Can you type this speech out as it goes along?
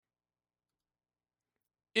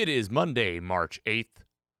It is Monday, March 8th.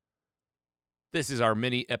 This is our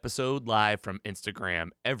mini episode live from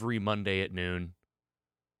Instagram every Monday at noon.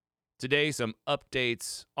 Today, some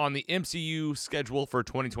updates on the MCU schedule for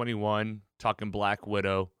 2021, talking Black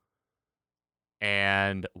Widow,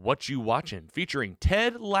 and What You Watchin', featuring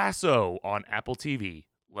Ted Lasso on Apple TV.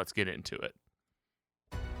 Let's get into it.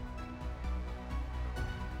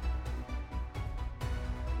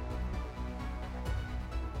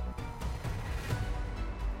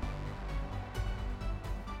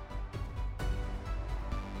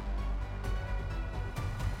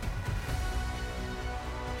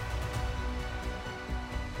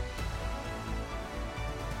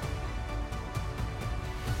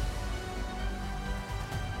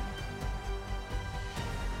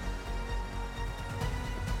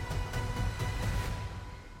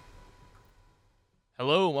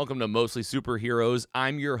 Hello and welcome to Mostly Superheroes.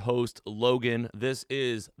 I'm your host, Logan. This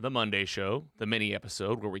is the Monday show, the mini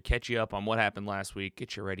episode where we catch you up on what happened last week,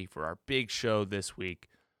 get you ready for our big show this week.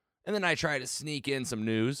 And then I try to sneak in some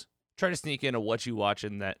news, try to sneak in a What You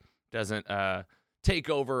Watching that doesn't take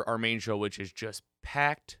over our main show, which is just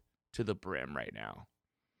packed to the brim right now.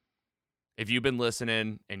 If you've been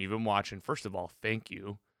listening and you've been watching, first of all, thank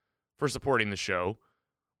you for supporting the show.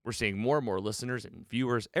 We're seeing more and more listeners and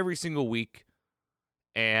viewers every single week.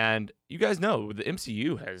 And you guys know the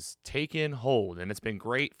MCU has taken hold, and it's been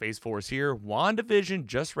great. Phase 4 is here. WandaVision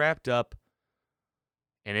just wrapped up,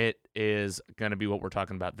 and it is going to be what we're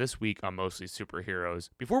talking about this week on Mostly Superheroes.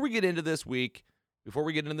 Before we get into this week, before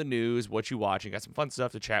we get into the news, what you watching, got some fun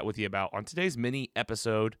stuff to chat with you about on today's mini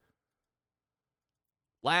episode.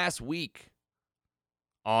 Last week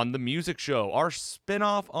on The Music Show, our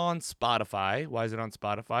spinoff on Spotify. Why is it on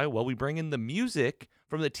Spotify? Well, we bring in the music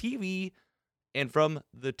from the TV and from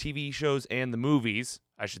the TV shows and the movies,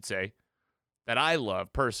 I should say, that I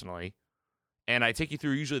love personally. And I take you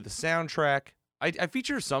through usually the soundtrack. I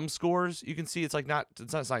feature some scores. You can see it's not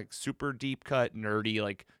like super deep cut, nerdy,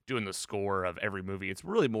 like doing the score of every movie. It's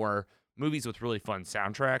really more movies with really fun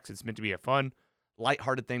soundtracks. It's meant to be a fun,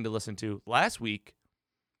 lighthearted thing to listen to. Last week,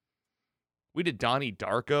 we did Donnie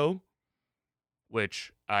Darko,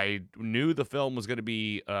 which I knew the film was going to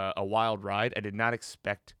be a wild ride. I did not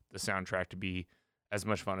expect the soundtrack to be as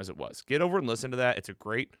much fun as it was. Get over and listen to that. It's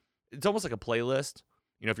almost like a playlist.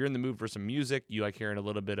 You know, if you're in the mood for some music, you like hearing a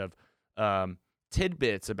little bit of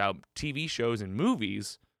tidbits about TV shows and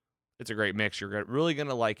movies, it's a great mix. You're really going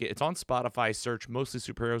to like it. It's on Spotify. Search Mostly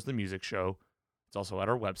Superheroes, the music show. It's also at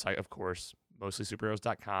our website, of course,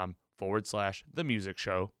 mostlysuperheroes.com/the music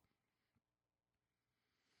show.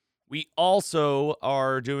 We also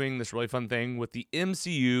are doing this really fun thing with the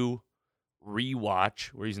MCU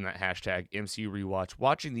rewatch. We're using that hashtag MCU rewatch,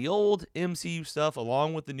 watching the old MCU stuff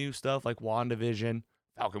along with the new stuff like WandaVision,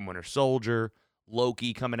 Falcon Winter Soldier,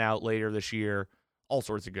 Loki coming out later this year, all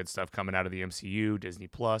sorts of good stuff coming out of the MCU, Disney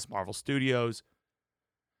Plus, Marvel Studios.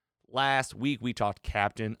 Last week we talked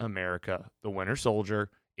Captain America, the Winter Soldier.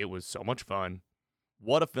 It was so much fun.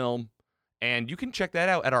 What a film. And you can check that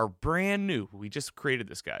out at our brand new, we just created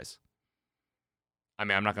this, guys. I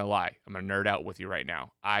mean, I'm not going to lie. I'm going to nerd out with you right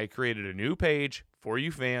now. I created a new page for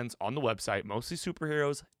you fans on the website,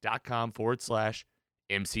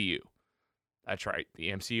 mostlysuperheroes.com/MCU. That's right. The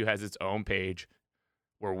MCU has its own page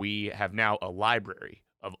where we have now a library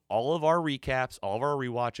of all of our recaps, all of our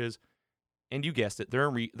rewatches, and you guessed it,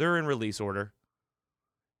 they're in release order.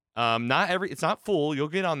 It's not full. You'll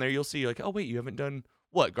get on there. You'll see like, oh wait, you haven't done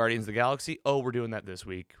what? Guardians of the Galaxy? Oh, we're doing that this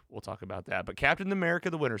week. We'll talk about that. But Captain America,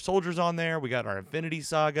 the Winter Soldier's on there. We got our Infinity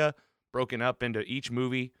Saga broken up into each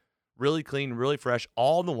movie. Really clean, really fresh.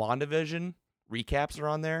 All the WandaVision recaps are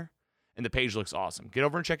on there. And the page looks awesome. Get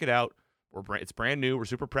over and check it out. It's brand new. We're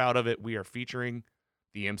super proud of it. We are featuring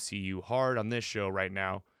the MCU hard on this show right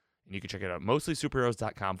now. And you can check it out.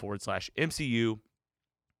 mostlysuperheroes.com/MCU.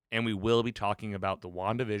 And we will be talking about the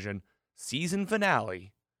WandaVision season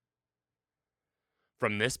finale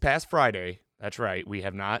from this past Friday. That's right. We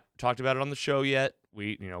have not talked about it on the show yet.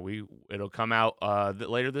 It'll come out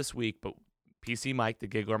later this week, but PC Mike, the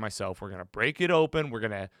Giggler, myself, we're going to break it open. We're going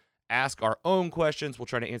to ask our own questions. We'll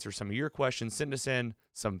try to answer some of your questions. Send us in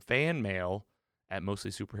some fan mail at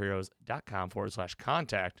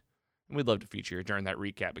mostlysuperheroes.com/contact. And we'd love to feature you during that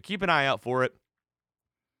recap, but keep an eye out for it.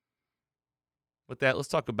 With that, let's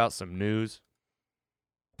talk about some news.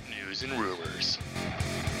 News and rumors.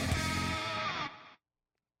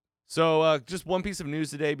 So just one piece of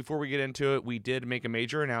news today before we get into it. We did make a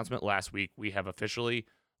major announcement last week. We have officially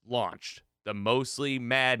launched the Mostly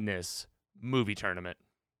Madness movie tournament.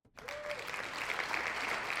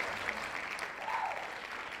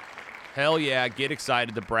 Hell yeah, get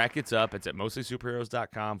excited. The bracket's up. It's at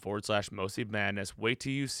mostlysuperheroes.com/mostly madness. Wait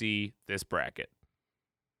till you see this bracket.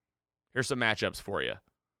 Here's some matchups for you.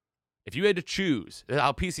 If you had to choose,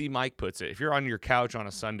 how PC Mike puts it, if you're on your couch on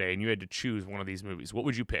a Sunday and you had to choose one of these movies, what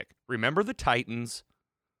would you pick? Remember the Titans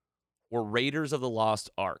or Raiders of the Lost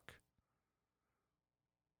Ark?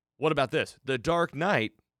 What about this? The Dark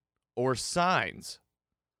Knight or Signs?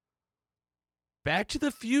 Back to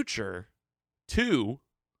the Future 2,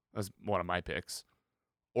 that's one of my picks,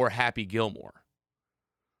 or Happy Gilmore.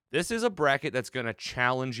 This is a bracket that's going to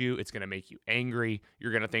challenge you. It's going to make you angry.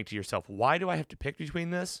 You're going to think to yourself, why do I have to pick between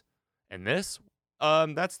this and this?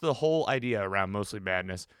 That's the whole idea around Mostly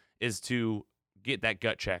Madness, is to get that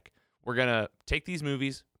gut check. We're going to take these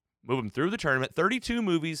movies, move them through the tournament, 32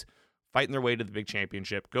 movies fighting their way to the big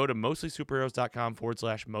championship. Go to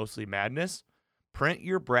mostlysuperheroes.com/mostly madness. Print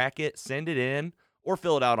your bracket, send it in, or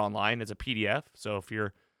fill it out online. It's a PDF. So if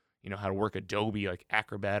you're, how to work Adobe like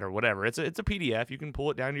Acrobat or whatever, it's a PDF. You can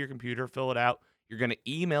pull it down to your computer, fill it out. You're going to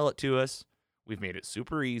email it to us. We've made it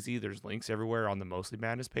super easy. There's links everywhere on the Mostly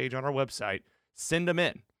Madness page on our website. Send them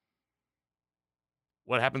in.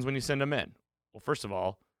 What happens when you send them in? Well, first of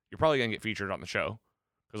all, you're probably going to get featured on the show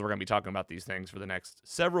because we're going to be talking about these things for the next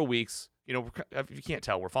several weeks. If you can't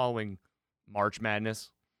tell, we're following March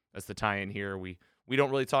Madness. That's the tie-in here. We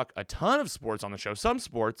don't really talk a ton of sports on the show. Some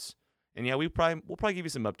sports, and yeah, we'll probably give you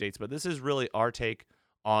some updates, but this is really our take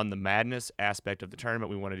on the madness aspect of the tournament.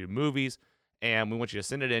 We want to do movies, and we want you to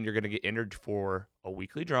send it in. You're going to get entered for a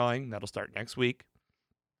weekly drawing. That'll start next week.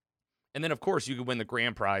 And then, of course, you could win the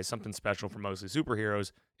grand prize, something special for Mostly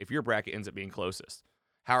Superheroes, if your bracket ends up being closest.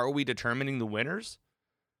 How are we determining the winners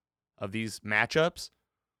of these matchups?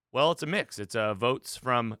 Well, it's a mix. It's votes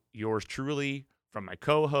from yours truly, from my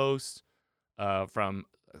co-hosts, from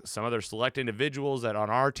some other select individuals that on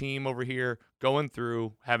our team over here, going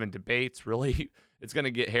through, having debates. Really, it's going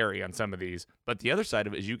to get hairy on some of these. But the other side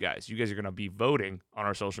of it is you guys. You guys are going to be voting on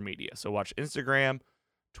our social media. So watch Instagram,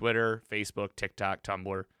 Twitter, Facebook, TikTok,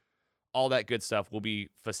 Tumblr, all that good stuff. We'll be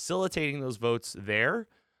facilitating those votes there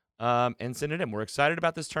and send it in. We're excited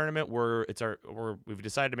about this tournament. We've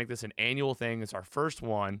decided to make this an annual thing. It's our first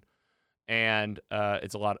one, and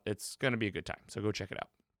it's going to be a good time. So go check it out.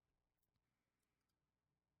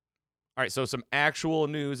 All right, so some actual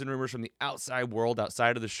news and rumors from the outside world,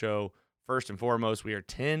 outside of the show. First and foremost, we are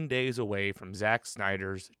 10 days away from Zack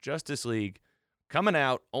Snyder's Justice League coming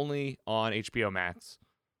out only on HBO Max.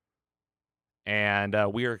 And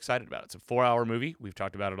we are excited about it. It's a 4-hour movie. We've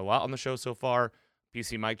talked about it a lot on the show so far.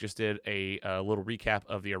 PC Mike just did a little recap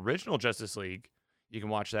of the original Justice League. You can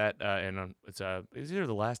watch that, and it's either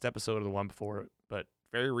the last episode or the one before it, but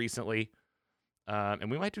very recently.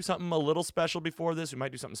 And we might do something a little special before this. We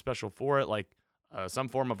might do something special for it, like some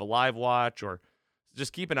form of a live watch, or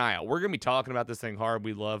just keep an eye out. We're going to be talking about this thing hard.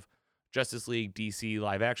 We love Justice League, DC,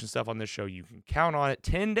 live action stuff on this show. You can count on it.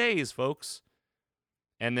 10 days, folks.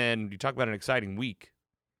 And then you talk about an exciting week.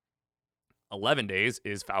 11 days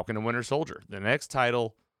is Falcon and Winter Soldier, the next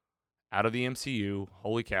title out of the MCU.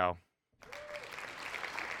 Holy cow.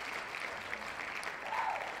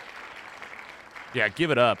 Yeah,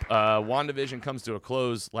 give it up. WandaVision comes to a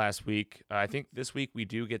close last week. I think this week we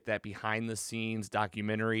do get that behind-the-scenes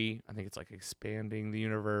documentary. I think it's like expanding the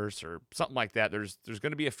universe or something like that. There's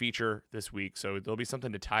going to be a feature this week, so there'll be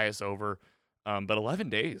something to tie us over. But 11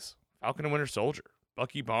 days, Falcon and Winter Soldier,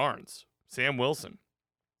 Bucky Barnes, Sam Wilson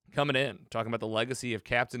coming in, talking about the legacy of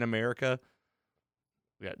Captain America.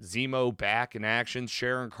 We got Zemo back in action,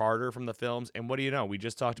 Sharon Carter from the films. And what do you know? We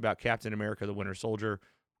just talked about Captain America, the Winter Soldier,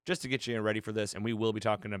 just to get you ready for this. And we will be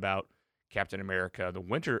talking about Captain America,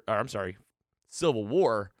 Civil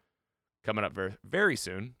War coming up very, very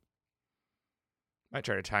soon. Might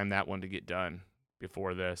try to time that one to get done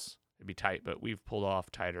before this. It'd be tight, but we've pulled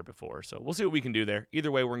off tighter before. So we'll see what we can do there.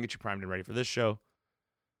 Either way, we're going to get you primed and ready for this show.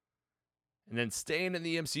 And then staying in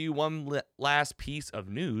the MCU, one last piece of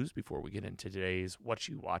news before we get into today's What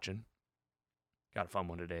You Watching. Got a fun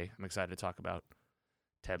one today. I'm excited to talk about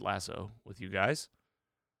Ted Lasso with you guys.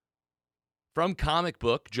 From Comic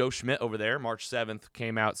Book, Joe Schmidt over there, March 7th,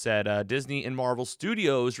 came out, said Disney and Marvel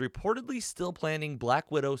Studios reportedly still planning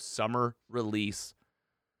Black Widow summer release.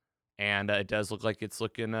 And it does look like it's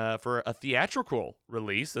looking for a theatrical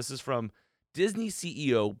release. This is from Disney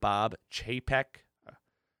CEO Bob Chapek.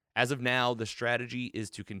 As of now, the strategy is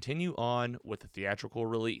to continue on with the theatrical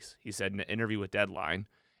release, he said in an interview with Deadline,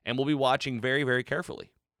 and we'll be watching very, very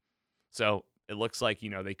carefully. So it looks like,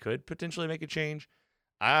 they could potentially make a change.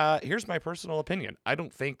 Here's my personal opinion. I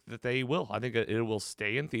don't think that they will. I think it will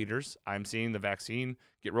stay in theaters. I'm seeing the vaccine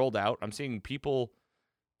get rolled out. I'm seeing people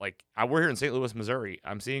Like, we're here in St. Louis, Missouri.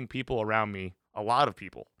 I'm seeing people around me, a lot of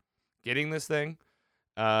people, getting this thing.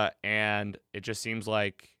 And it just seems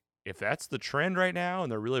like if that's the trend right now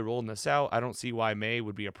and they're really rolling this out, I don't see why May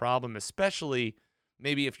would be a problem, especially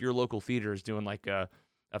maybe if your local theater is doing like a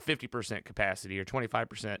 50% capacity or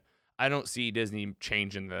 25%. I don't see Disney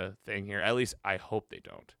changing the thing here. At least I hope they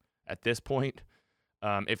don't. At this point,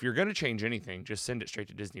 if you're going to change anything, just send it straight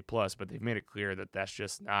to Disney Plus. But they've made it clear that that's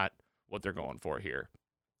just not what they're going for here.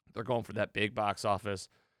 They're going for that big box office,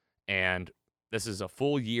 and this is a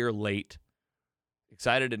full year late.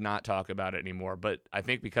 Excited to not talk about it anymore, but I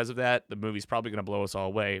think because of that, the movie's probably going to blow us all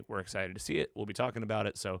away. We're excited to see it. We'll be talking about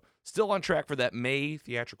it. So still on track for that May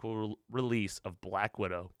theatrical release of Black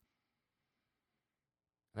Widow.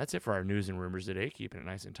 That's it for our news and rumors today. Keeping it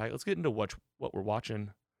nice and tight. Let's get into what we're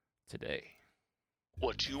watching today.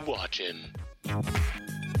 What you watching?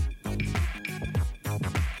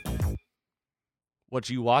 What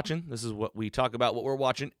you watching? This is what we talk about, what we're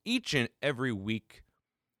watching each and every week.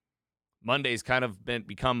 Monday's kind of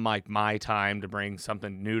become like my time to bring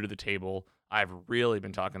something new to the table. I've really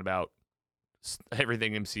been talking about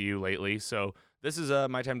everything MCU lately, so this is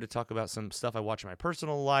my time to talk about some stuff I watch in my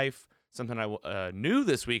personal life, something I new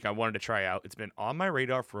this week I wanted to try out. It's been on my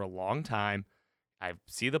radar for a long time. I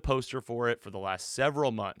see the poster for it for the last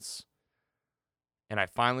several months, and I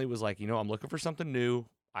finally was like, I'm looking for something new.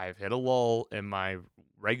 I've hit a lull in my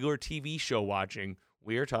regular TV show watching.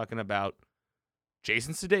 We are talking about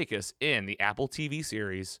Jason Sudeikis in the Apple TV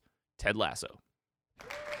series Ted Lasso.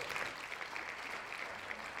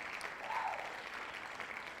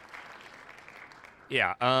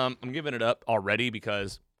 Yeah, I'm giving it up already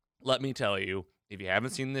because let me tell you, if you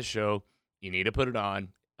haven't seen this show, you need to put it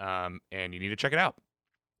on, and you need to check it out.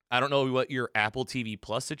 I don't know what your Apple TV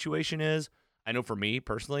Plus situation is. I know for me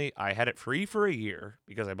personally, I had it free for a year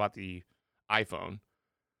because I bought the iPhone.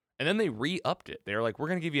 And then they re-upped it. They were like, we're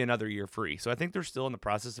going to give you another year free. So I think they're still in the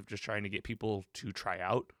process of just trying to get people to try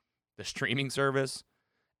out the streaming service.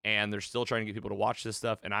 And they're still trying to get people to watch this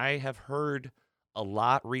stuff. And I have heard a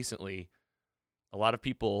lot recently, a lot of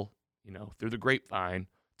people, through the grapevine,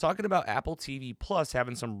 talking about Apple TV Plus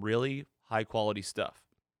having some really high-quality stuff.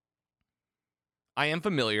 I am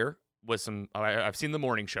familiar with I've seen The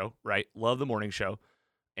Morning Show, right? Love The Morning Show.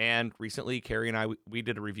 And recently, Carrie and I, we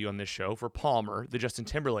did a review on this show for Palmer, the Justin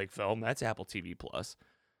Timberlake film. That's Apple TV Plus.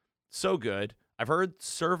 So good. I've heard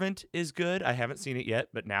Servant is good. I haven't seen it yet,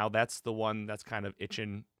 but now that's the one that's kind of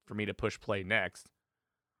itching for me to push play next.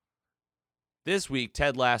 This week,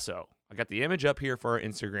 Ted Lasso. I got the image up here for our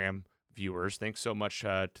Instagram viewers. Thanks so much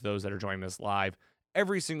to those that are joining us live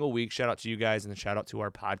every single week. Shout out to you guys, and then shout out to our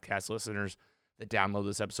podcast listeners that download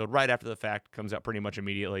this episode right after the fact. Comes out pretty much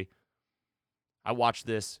immediately. I watched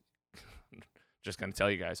this, just going to tell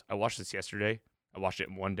you guys, I watched this yesterday. I watched it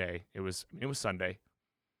in one day. It was Sunday.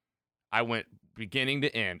 I went beginning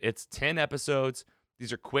to end. It's 10 episodes.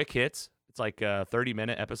 These are quick hits. It's like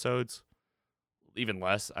 30-minute episodes, even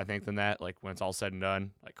less, I think, than that, like when it's all said and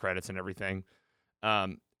done, like credits and everything.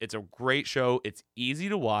 It's a great show. It's easy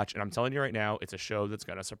to watch, and I'm telling you right now, it's a show that's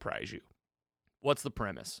going to surprise you. What's the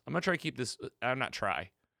premise? I'm going to try to keep this, I'm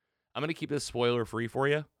going to keep this spoiler-free for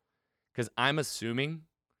you. Because I'm assuming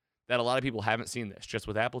that a lot of people haven't seen this. Just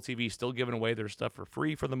with Apple TV still giving away their stuff for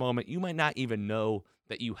free for the moment, you might not even know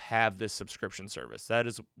that you have this subscription service. That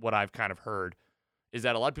is what I've kind of heard, is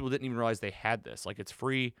that a lot of people didn't even realize they had this. Like, it's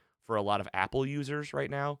free for a lot of Apple users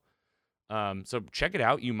right now. So check it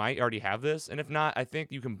out. You might already have this. And if not, I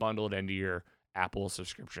think you can bundle it into your Apple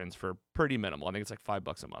subscriptions for pretty minimal. I think it's like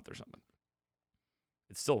 $5 a month or something.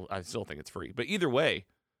 I still think it's free. But either way,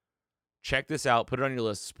 check this out. Put it on your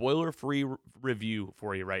list. Spoiler-free review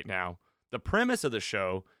for you right now. The premise of the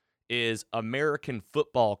show is American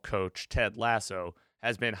football coach Ted Lasso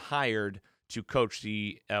has been hired to coach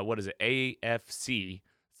the, AFC.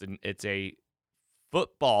 It's a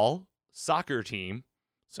football soccer team.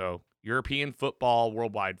 So European football,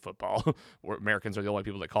 worldwide football. Americans are the only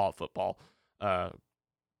people that call it football.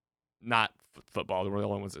 Not football. We're the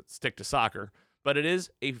only ones that stick to soccer. But it is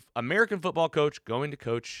a American football coach going to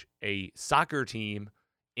coach a soccer team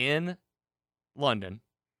in London.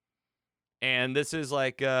 And this is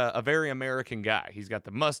like a very American guy. He's got the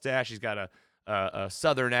mustache. He's got a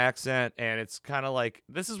Southern accent. And it's kind of like,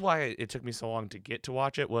 this is why it took me so long to get to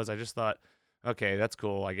watch it, was I just thought, okay, that's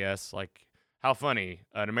cool, I guess. Like, how funny.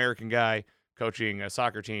 An American guy coaching a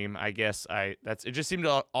soccer team. I guess it just seemed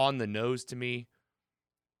on the nose to me.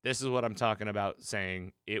 This is what I'm talking about,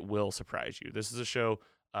 saying it will surprise you. This is a show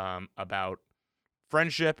about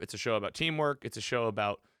friendship. It's a show about teamwork. It's a show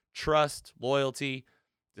about trust, loyalty,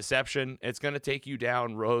 deception. It's going to take you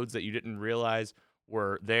down roads that you didn't realize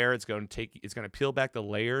were there. It's going to peel back the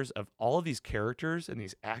layers of all of these characters and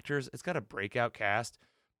these actors. It's got a breakout cast,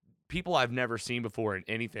 people I've never seen before in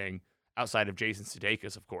anything outside of Jason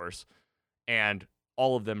Sudeikis, of course, and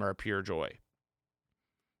all of them are a pure joy.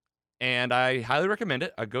 And I highly recommend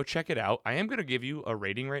it. Go check it out. I am going to give you a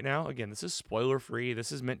rating right now. Again, this is spoiler free.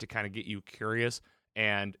 This is meant to kind of get you curious.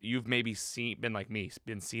 And you've maybe been like me,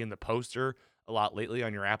 been seeing the poster a lot lately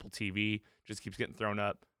on your Apple TV. Just keeps getting thrown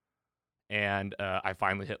up. And I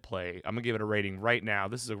finally hit play. I'm going to give it a rating right now.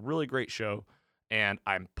 This is a really great show. And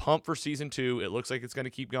I'm pumped for season 2. It looks like it's going to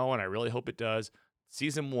keep going. I really hope it does.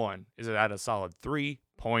 Season 1 is at a solid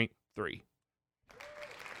 3.3.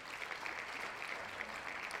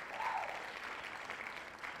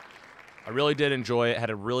 I really did enjoy it.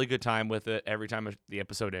 Had a really good time with it. Every time the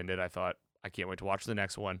episode ended, I thought, I can't wait to watch the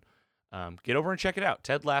next one. Get over and check it out.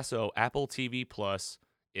 Ted Lasso, Apple TV Plus.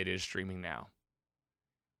 It is streaming now.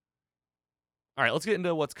 All right, let's get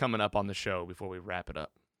into what's coming up on the show before we wrap it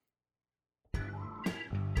up.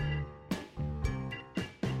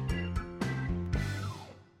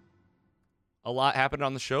 A lot happened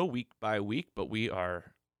on the show week by week, but we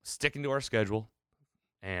are sticking to our schedule.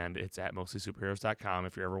 And it's at mostlysuperheroes.com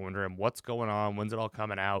if you're ever wondering what's going on, when's it all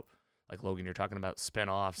coming out. Like, Logan, you're talking about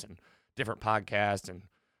spinoffs and different podcasts and,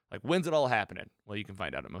 like, when's it all happening? Well, you can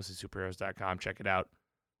find out at mostlysuperheroes.com. Check it out.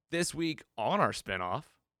 This week on our spinoff,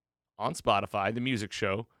 on Spotify, The Music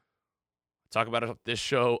Show. I talk about this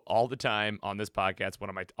show all the time on this podcast.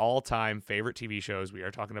 One of my all-time favorite TV shows. We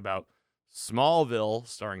are talking about Smallville,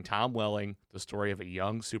 starring Tom Welling, the story of a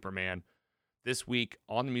young Superman. This week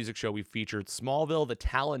on The Music Show, we featured Smallville, the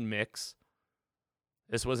Talon Mix.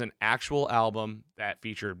 This was an actual album that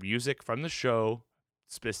featured music from the show,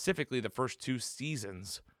 specifically the first 2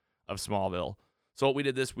 seasons of Smallville. So what we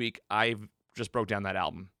did this week, I just broke down that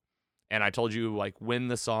album. And I told you, like, when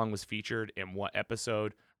the song was featured in what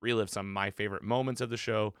episode, relived some of my favorite moments of the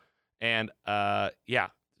show. And, yeah,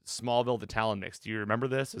 Smallville, the Talon Mix. Do you remember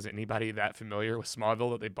this? Is anybody that familiar with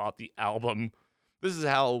Smallville that they bought the album? This is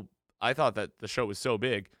how I thought that the show was so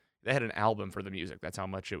big. They had an album for the music. That's how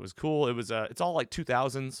much it was cool. It was it's all like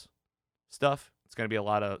 2000s stuff. It's going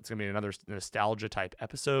to be another nostalgia type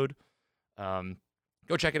episode. Go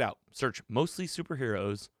check it out. Search Mostly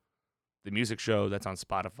Superheroes, The Music Show. That's on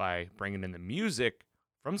Spotify, bringing in the music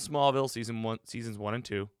from Smallville seasons 1 and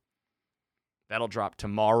 2. That'll drop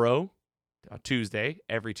tomorrow, Tuesday,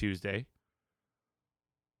 every Tuesday.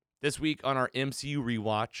 This week on our MCU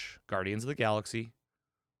rewatch, Guardians of the Galaxy.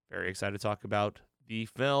 Very excited to talk about the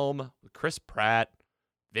film with Chris Pratt,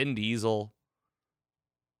 Vin Diesel,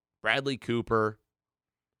 Bradley Cooper,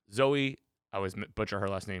 Zoe. I always butcher her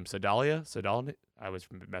last name. Sadalia? I always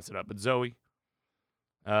mess it up. But Zoe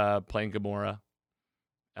playing Gamora.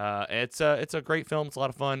 It's a great film. It's a lot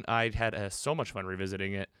of fun. I had so much fun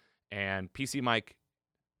revisiting it. And PC Mike,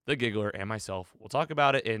 the Giggler, and myself will talk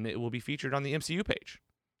about it, and it will be featured on the MCU page.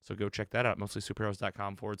 So go check that out,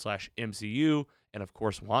 mostlysuperheroes.com/MCU. And, of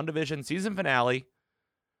course, WandaVision season finale.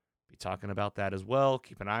 Be talking about that as well.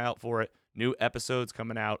 Keep an eye out for it. New episodes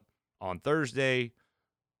coming out on Thursday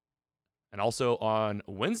and also on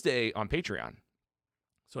Wednesday on Patreon.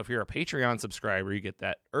 So if you're a Patreon subscriber, you get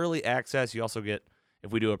that early access. You also get,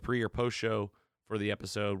 if we do a pre or post show for the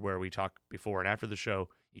episode where we talk before and after the show,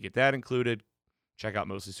 you get that included. Check out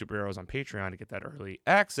Mostly Superheroes on Patreon to get that early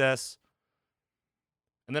access.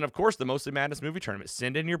 And then, of course, the Mostly Madness movie tournament.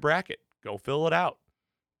 Send in your bracket. Go fill it out.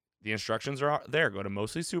 The instructions are there. Go to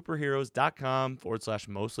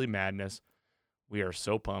mostlysuperheroes.com/Mostly Madness. We are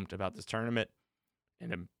so pumped about this tournament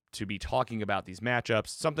and to be talking about these matchups.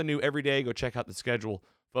 Something new every day. Go check out the schedule.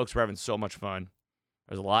 Folks, we're having so much fun.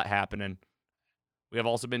 There's a lot happening. We have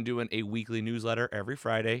also been doing a weekly newsletter every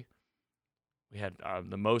Friday. We had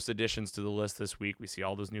the most additions to the list this week. We see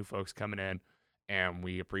all those new folks coming in, and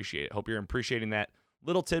we appreciate it. Hope you're appreciating that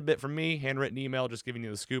little tidbit from me, handwritten email, just giving you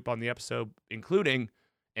the scoop on the episode, including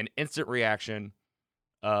an instant reaction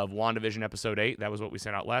of WandaVision episode 8. That was what we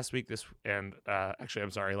sent out last week.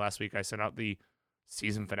 Last week I sent out the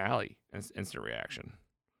season finale instant reaction.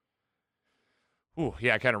 Ooh,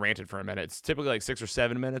 yeah, I kind of ranted for a minute. It's typically like 6 or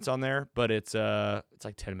 7 minutes on there, but it's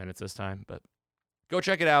like 10 minutes this time. But go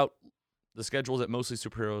check it out. The schedule is at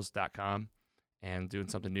mostlysuperheroes.com and doing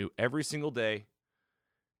something new every single day.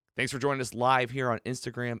 Thanks for joining us live here on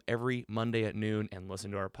Instagram every Monday at noon and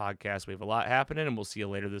listen to our podcast. We have a lot happening, and we'll see you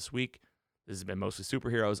later this week. This has been Mostly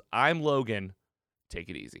Superheroes. I'm Logan. Take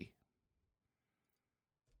it easy.